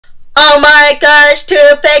Oh my gosh,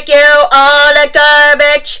 to pick you all the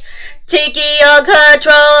garbage. Tiki on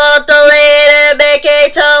control, deleted, make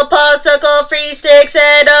it till popsicle free sticks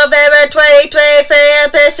in November 2023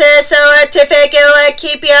 episode certificate will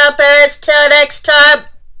keep you up till next time.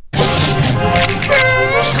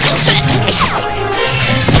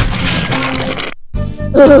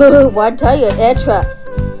 One tire extra.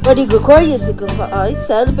 What do you go call you to go for ice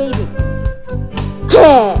celebrating?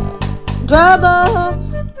 Drama!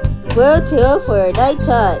 World tour for a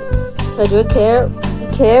nighttime. Under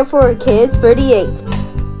care for kids 38.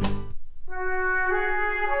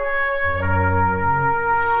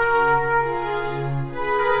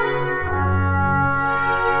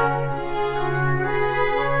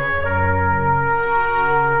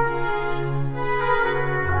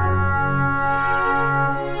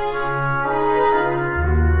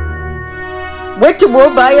 Went to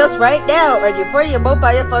mobiles right now and for your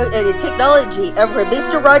mobile phone and your technology and for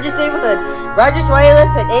Mr. Rogers Neighborhood, Rogers Wireless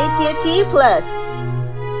and AT&T Plus.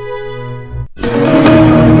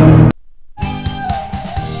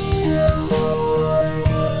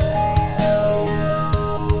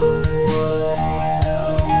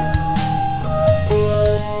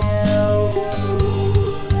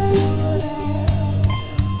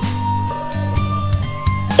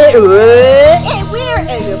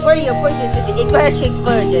 For your voices in the crash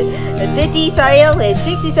explosion at 50 Sile and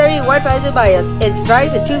 6070 1000 miles. It's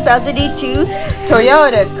drive a 2002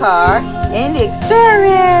 Toyota car and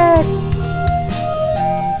experience.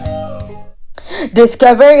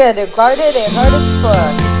 Discovering an garden and hard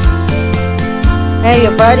explore. And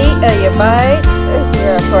your body and your mind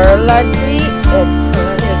for laundry and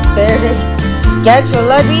for experience. Get your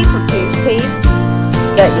laundry for toothpaste.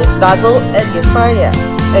 Get your snuggle and your fire.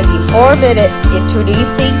 And the 4-minute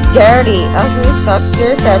introducing Dirty Ugly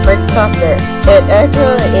Softer Fabric Softener. An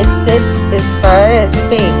actual instant as a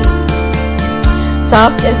baby.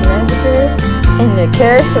 Soft as lavender and the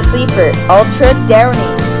care for sleeper. Ultra Downy.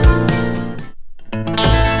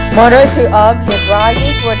 Motor to your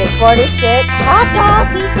drying for the quarter set. Hot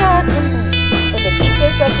dog pizza. And the pizza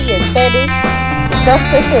something in Spanish. The stuffed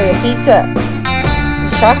crust for your pizza. The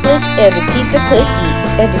chocolate and the pizza cookie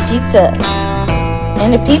and the pizza. And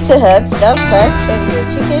the Pizza Hut stuffed crust and your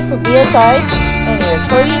chicken for mealtime and your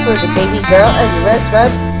turkey for the baby girl and your restaurant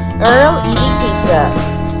Earl eating pizza.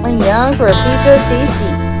 And young for a pizza tasty.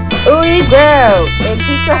 Ooey ground and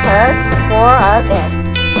Pizza Hut 4 of S.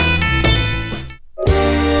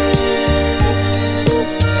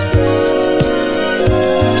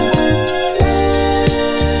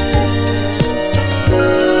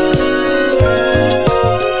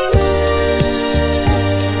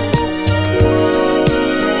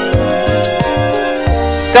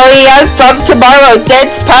 Going out from tomorrow,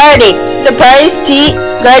 dance party, surprise tea,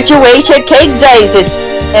 graduation cake sizes,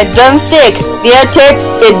 and drumstick, via tips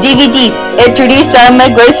and DVDs, introduced on my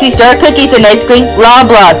grocery store cookies and ice cream,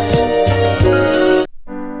 Loblaws.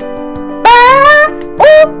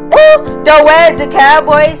 Don't wear the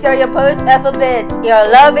Cowboys or your post-alphabet, your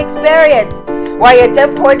love experience. While your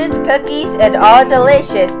Tim Hortons cookies and all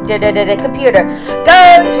delicious, computer.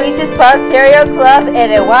 Goes Reese's Puff Cereal Club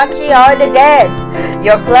and watching all the dance.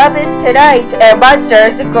 Your club is tonight and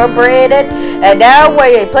Monsters Incorporated and now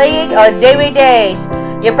we're playing on daily days.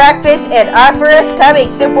 Your breakfast and offers coming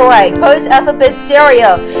Super White post-alphabet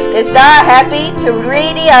cereal is not happy to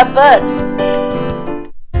reading of books.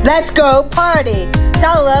 Let's go party!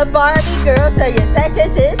 Tell a Barbie girls and your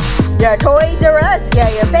sentences, your Toys R Us, yeah,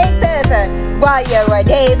 your fake paper. Why your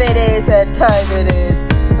name it is and time it is.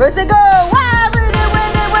 Let's go! Wow! Win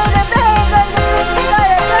it, bang! Like a big on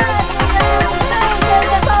a gun! And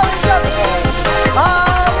the phone is jumping in.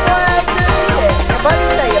 All right, do it! Everybody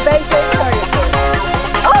say your basic story.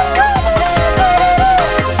 All right!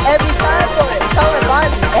 Every time for it, tell a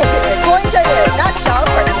Barbie and your Toys R Us, not show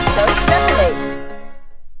for each don't separate.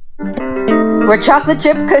 We're chocolate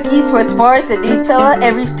chip cookies for s'mores and Nutella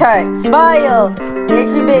every time. Smile!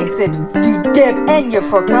 If you mix it, do dip and your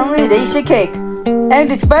for combination cake. And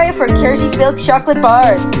inspire for Hershey's milk chocolate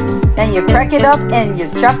bars. And you crack it up and your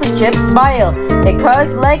chocolate chip smile. It cause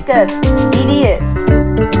like us, easiest.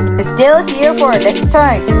 It's still here for next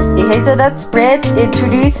time. The hazelnut spread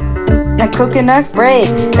introduce a coconut bread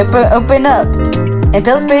and open up. And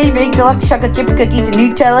Pillsbury Big Deluxe chocolate chip cookies and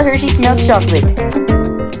Nutella Hershey's milk chocolate.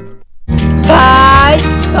 Pie,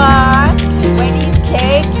 Wendy's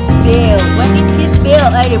cake, bill. Wendy's kids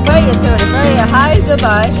bill. And you buy it so the very high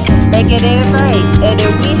goodbye. Make it in a price. And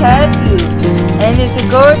then we have you. And it's a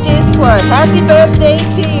gorgeous one. Happy birthday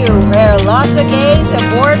to you. There are lots of games and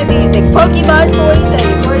more to music. Pokemon toys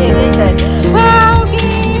and your edition.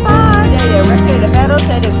 Pokemon! And your record of metal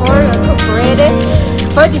 34 Incorporated,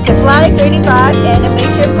 40 to Fly 35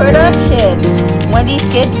 Animation Productions. Wendy's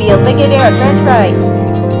Kid Meal, Bacon Air, French fries.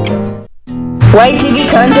 YTV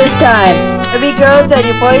contest time. Every girls and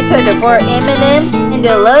your boys are the 4 M&M's in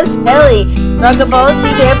the Lost Belly. Dragon Ball Z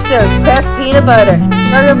episodes, Kraft Peanut Butter.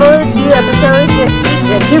 Dragon Ball Z episodes next week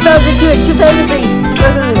in 2002 and 2003.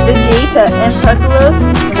 Goku, Vegeta, and Piccolo,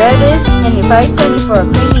 Raditz, and your 574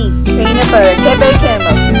 creamy peanut butter, Cadbury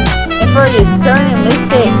Caramel. And for your starting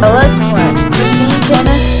mistake, Alex one, Christine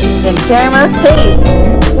Kenna, and Caramel Taste.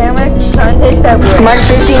 Caramel contest February, March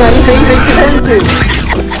 15, 2002.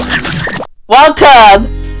 Welcome,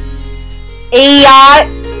 AI,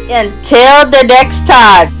 until the next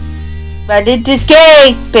time. But it is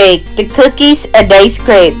game, bake the cookies and ice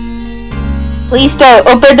cream. Please don't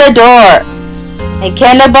open the door. And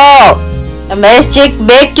Cannonball, a Magic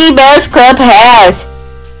Mickey Mouse Clubhouse.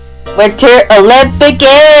 Winter Olympic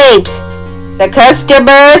Games. The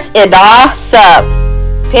customers is awesome.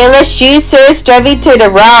 Payless Shoes driving to the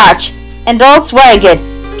Roch. And Volkswagen,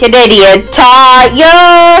 Canadian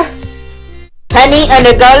Tire. Honey and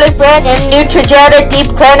the garlic bread and Neutrogena deep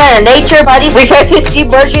cleaner and nature body refreshes deep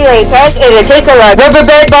moisture and pack and a take a lot. Rubber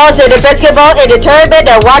band balls and a basketball and a tournament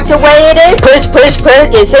and watch the way it is. Push, push, push,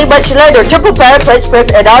 and say much later. Triple power, push,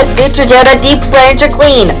 push, and all Neutrogena deep cleanse are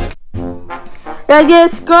clean. I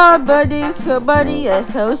guess God, buddy, a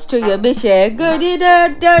host to your mission. Goody da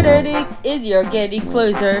da da da is your getting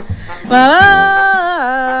closer.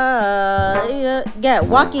 Get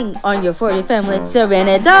walking on your 40 family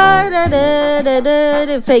serenade. Da da da da da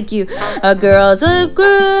da. Thank you, girls.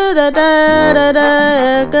 Good da da da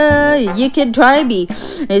da da. You can try me.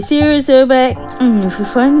 It's here so back for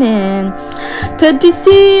fun then. Good to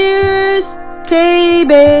see you,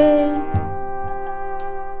 KB.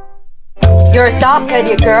 Your soft and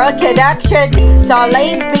your girl connection, so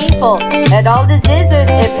lame people, and all the scissors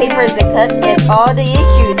and papers and cuts and all the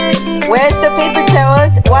issues. Where's the paper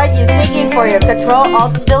towels? Why are you singing for your control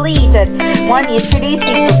alt delete? And one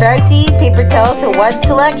introducing for variety paper towels and one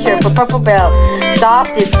selection for Purple Bell.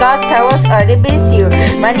 Soft and Scott towels are to miss you.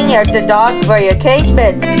 Running out the dog for your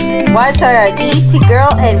cagement. What's our easy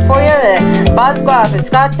girl and for your boss squad and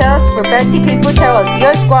Scott towels for variety paper towels.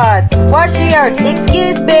 Your squad. Wash your out.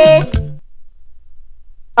 Excuse me.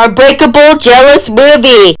 Unbreakable Jealous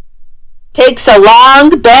movie takes a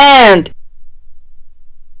long bend.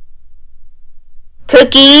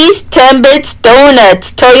 Cookies, Timbits,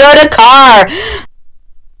 donuts, Toyota car.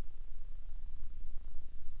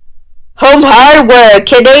 Home Hardware,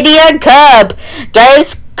 Canadian Cub,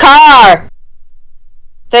 drives car.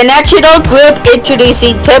 The National Group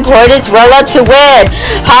introducing Tim Hortons Roll Up to Win.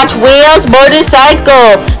 Hot Wheels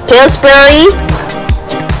motorcycle, Pillsbury.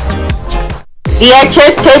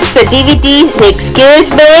 VHS tapes and DVDs, Excuse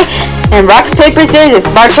Me, and Rock Paper Scissors,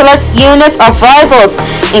 martial arts unit of rivals,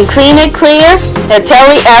 in Clean and Clear, and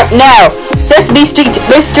Telly out now. Sesame Street,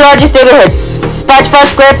 Mr. Rogers' Neighborhood, SpongeBob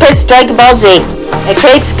SquarePants, Dragon Ball Z, and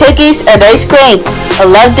Cakes, Cookies, and Ice Cream. I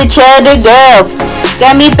love the Children Girls,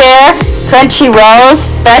 Gummy Bear, Crunchy Rolls,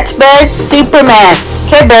 Batman, Superman,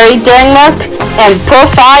 Cadbury, Denmark, and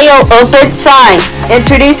Profile Open Sign.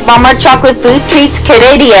 Introduce Mama Chocolate Food Treats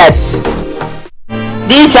Canadian.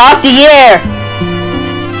 These of the year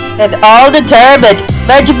and all the turbid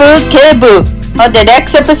Majiboo Kibu on the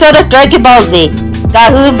next episode of Dragon Ball Z.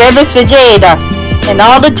 Gahu Vivis Vegeta and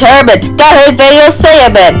all the turbid Gahu Veil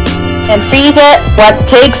Saiyaman and Frieza what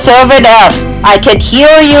takes over now. I can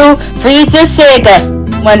hear you Frieza Sega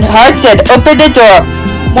when Heart said open the door.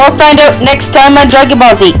 More find out next time on Dragon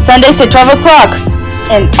Ball Z Sundays at 12 o'clock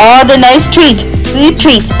and all the nice treats, food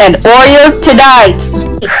treats and Oreo tonight.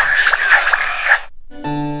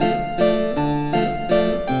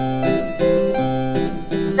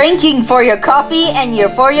 Drinking for your coffee and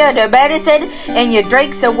for your medicine and your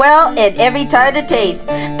drink so well and every time to taste.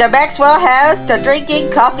 The Maxwell House, the drinking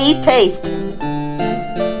coffee taste.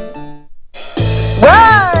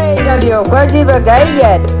 Right on your quality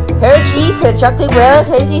yet. Hershey's and chocolate world,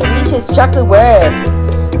 Hershey's Reese's chocolate world.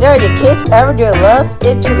 There are the kids ever do love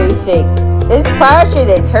introducing. It's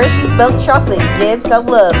passionate Hershey's milk chocolate. Give some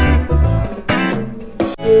love.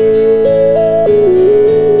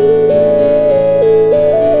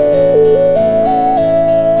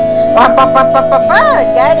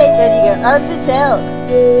 Got it, there you go. Ultra Silk,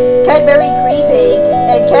 Cadbury Cream Bake,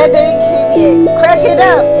 and Cadbury Creamy Eggs. Crack it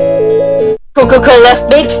up! Coca-Cola,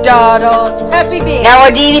 McDonough, Happy Meal. Now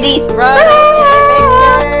our DVDs.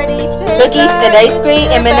 Cookies and ice cream,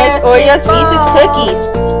 M&M's, Oreos, Reese's Cookies.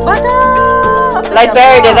 Like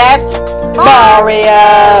better than that?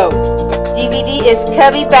 Mario! DVD is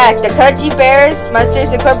coming back. The Country Bears, Monsters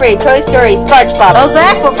Incorporated, Toy Story, SpongeBob. All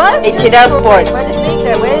back for Monsters Sports.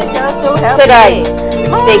 Tonight,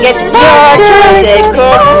 they get Monsters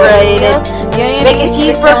Incorporated. Make a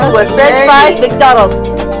cheeseburger with French fries, McDonald's.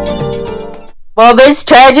 Bob's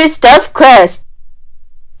Treasure Stuffed Crust.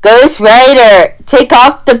 Ghost Rider, take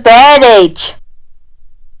off the bandage.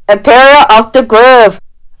 Imperial off the groove.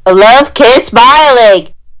 A love kid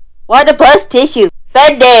smiling. Water plus tissue.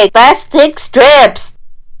 Band-aid, plastic strips.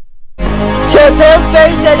 So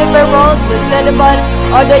Pillsbury cinnamon rolls with cinnamon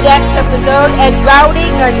on the next episode and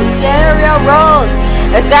browning on the cereal rolls.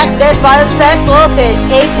 Exactness, Miles Track, Goldfish,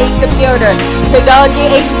 AP Computer. Technology,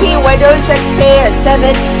 HP, Windows XP, and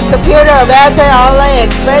 7. Computer, American Online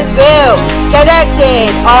Express View.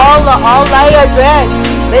 Connected, all-line address.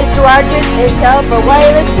 Mr. Rogers, Intel for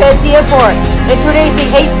wireless Pentium 4. Introducing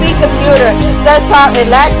HP Computer. Desktop and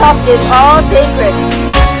laptop is all secret.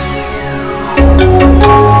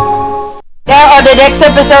 Now on the next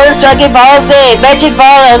episode of Dragon Ball Z, Magic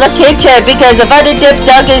Ball and the Kitchen, because the Fun and Dip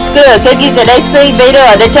Dog is good. Cookies and ice cream made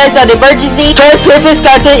on the test on emergency. First Swiftest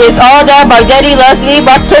content is all that my daddy loves me.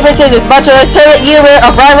 Mark Purposes is much less tournament year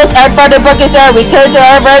of rivals and fun and broken star. Return to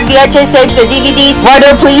our VHS tapes and DVDs.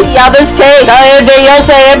 Wonder please Yama's take. Now video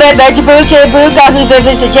say Emmett, Magic Boo, Kid Boo, Kahu,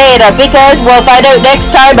 Vivis, and Jada. Because we'll find out next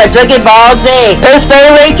time on Dragon Ball Z.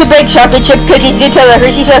 Pillsbury way to break chocolate chip cookies, Nutella,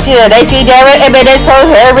 Hershey, Fluffy, and ice cream, Dara, M&M's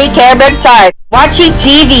whole Harry Cameron time. Watching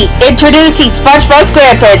TV, introducing SpongeBob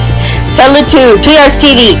SquarePants, Teletoon, Treehouse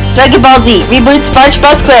TV, Dragon Ball Z, reboot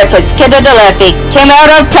SpongeBob SquarePants, Canada Laughing, came out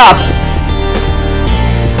on top.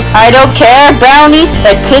 I don't care, brownies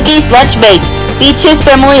and cookies, lunchmates, beaches,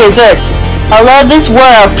 family desserts. I love this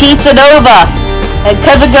world, Pizza Nova, and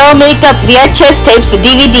CoverGirl makeup, VHS tapes and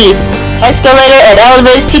DVDs, escalator and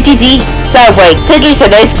elevators, TTZ, Subway, cookies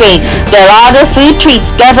and ice cream. There are other food treats,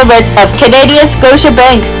 government of Canadian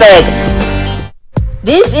Scotiabank Bank.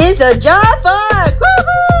 This is a job for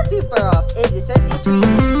super off in the Sesame Street.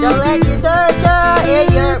 Don't let your sunshine in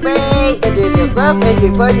your rain. And there's your growth and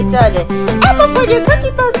your 47. Apple for your Cookie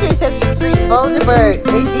Monster in Sesame Street. Follow the bird.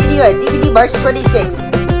 Rated DVD March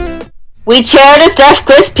 26th. We share the stuffed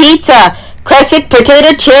crust pizza. Classic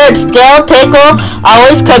potato chips, dill pickle,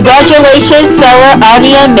 always congratulations, sour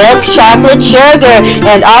onion, milk, chocolate, sugar,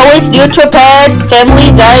 and always NutriPad, Family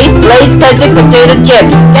Dice, Blaze classic potato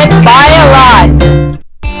chips. Let's buy a lot.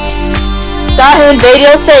 Kahu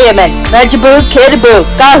Radio Sayaman, Majiboo, Kidaboo,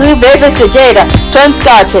 Kahu, Beavis, Vegeta,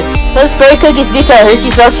 Wisconsin, Pillsbury Cookies, Nutella,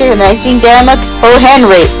 Hershey's Milk Sugar, and Ice Cream, Damac, O.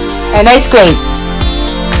 Henry, and ice cream.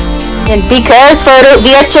 And because photo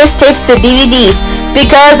VHS tapes to DVDs,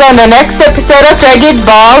 because on the next episode of Dragon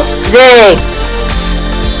Ball Z.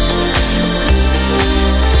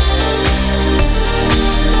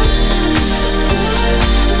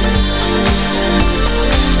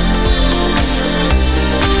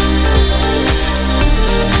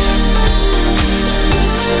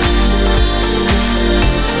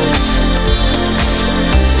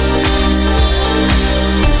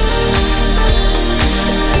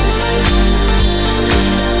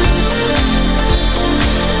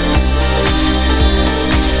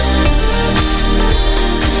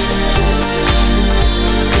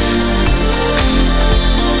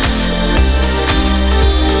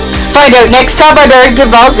 Find out next time on Dragon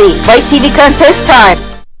Ball Z, YTV contest time.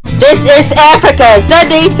 This is Africa,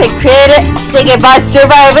 Sundays and created singing monster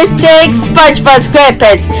by mistakes, SpongeBob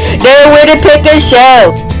SquarePants, no way to pick a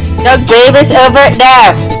show. Doug Brave is over it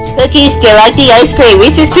now. Cookies still like the ice cream,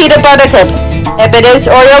 Reese's Peanut Butter Cups, M&M's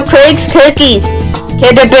Oreo Craig's Cookies,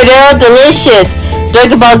 Kinder Bueno Delicious,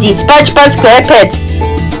 Dragon Ball Z, SpongeBob SquarePants,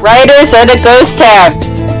 Riders on the Ghost Town.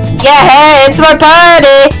 Yeah, hey, it's my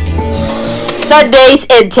party! Sunday's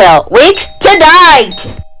Intel. Week tonight!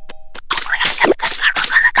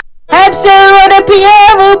 Hamster on a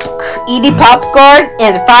piano, eating popcorn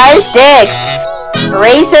and 5 sticks.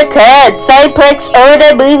 Razor cut, Cyplex or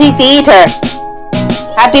the movie theater.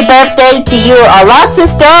 Happy birthday to you, lots of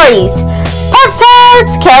stories.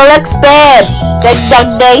 Pop-Tarts, Kellogg's Spam,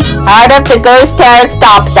 Ding Day, Heart of the Ghost Town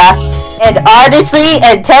Stopta, and honestly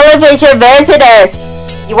and television visitors.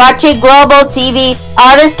 You watching Global TV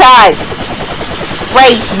all this time.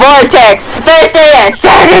 Race Vortex, Thursday and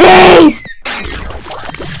Saturdays!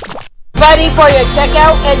 Ready for your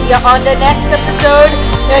checkout and you're on the next episode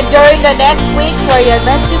and during the next week for your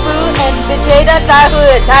Mentubu and Vegeta Tahu.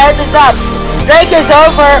 Time is up. Break is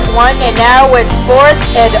over. 1 and now with sports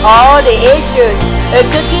and all the issues. The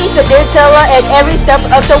cookies, the Nutella, and every step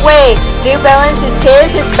of the way. New Balance is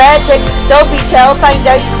kids, it's magic. Don't be terrified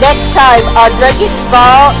next time on Dragon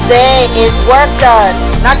Ball Z is work done,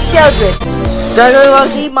 not children. Dragon Ball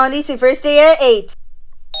Z Monday to Thursday at 8.